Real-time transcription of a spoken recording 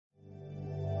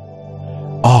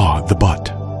The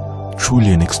butt,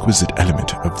 truly an exquisite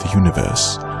element of the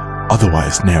universe,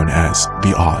 otherwise known as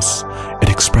the arse. It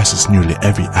expresses nearly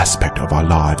every aspect of our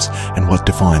lives and what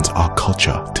defines our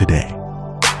culture today.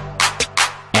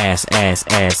 Ass, ass,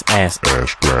 ass, ass.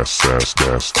 Ass, grass, ass,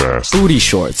 gas, fast. Booty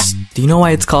shorts. Do you know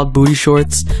why it's called booty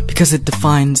shorts? Because it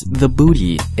defines the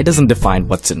booty. It doesn't define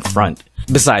what's in front.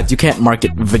 Besides, you can't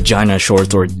market vagina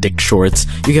shorts or dick shorts.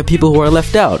 You get people who are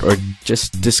left out or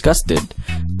just disgusted.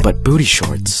 But booty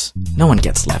shorts, no one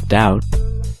gets left out.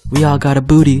 We all got a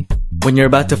booty. When you're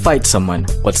about to fight someone,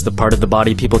 what's the part of the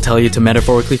body people tell you to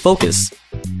metaphorically focus?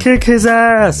 Kick his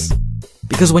ass!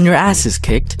 Because when your ass is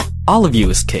kicked, all of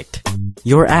you is kicked.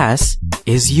 Your ass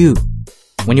is you.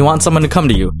 When you want someone to come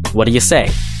to you, what do you say?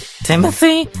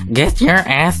 Timothy, get your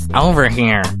ass over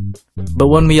here. But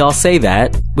when we all say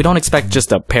that, we don't expect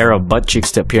just a pair of butt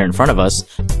cheeks to appear in front of us.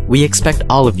 We expect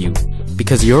all of you,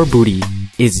 because your booty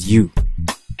is you.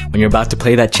 When you're about to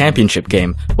play that championship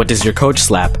game, what does your coach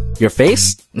slap? Your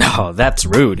face? No, that's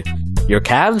rude. Your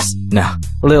calves? No,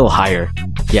 a little higher.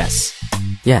 Yes.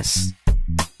 Yes.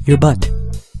 Your butt.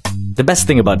 The best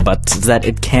thing about butts is that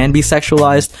it can be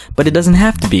sexualized, but it doesn't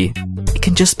have to be. It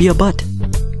can just be a butt.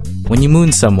 When you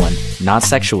moon someone, not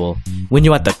sexual. When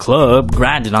you at the club,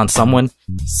 grinding on someone,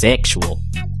 sexual.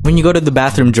 When you go to the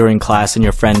bathroom during class and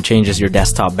your friend changes your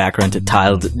desktop background to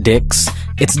tiled dicks,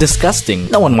 it's disgusting.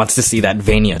 No one wants to see that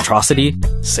veiny atrocity.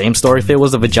 Same story if it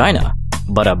was a vagina.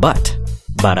 But a butt.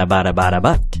 Bada bada bada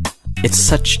butt. It's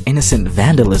such innocent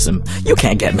vandalism. You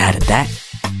can't get mad at that.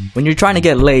 When you're trying to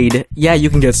get laid, yeah, you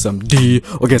can get some D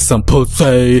or get some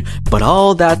pussy, but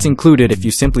all that's included if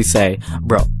you simply say,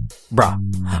 bro,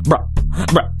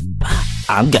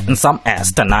 I'm getting some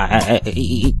ass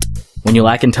tonight. When you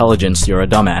lack intelligence, you're a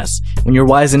dumbass. When you're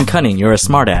wise and cunning, you're a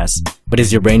smartass. But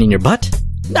is your brain in your butt?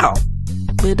 No,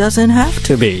 it doesn't have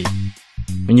to be.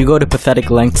 When you go to pathetic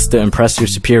lengths to impress your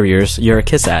superiors, you're a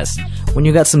kiss ass. When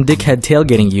you got some dickhead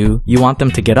tailgating you, you want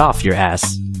them to get off your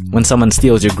ass. When someone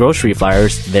steals your grocery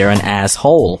flyers, they're an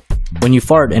asshole. When you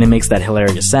fart and it makes that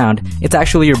hilarious sound, it's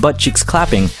actually your butt cheeks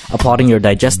clapping, applauding your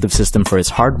digestive system for its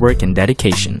hard work and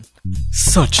dedication.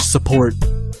 Such support.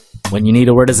 When you need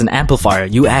a word as an amplifier,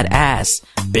 you add ass.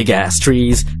 Big ass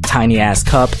trees, tiny ass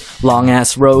cup, long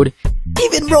ass road.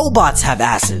 Even robots have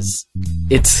asses.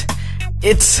 It's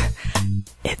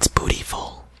booty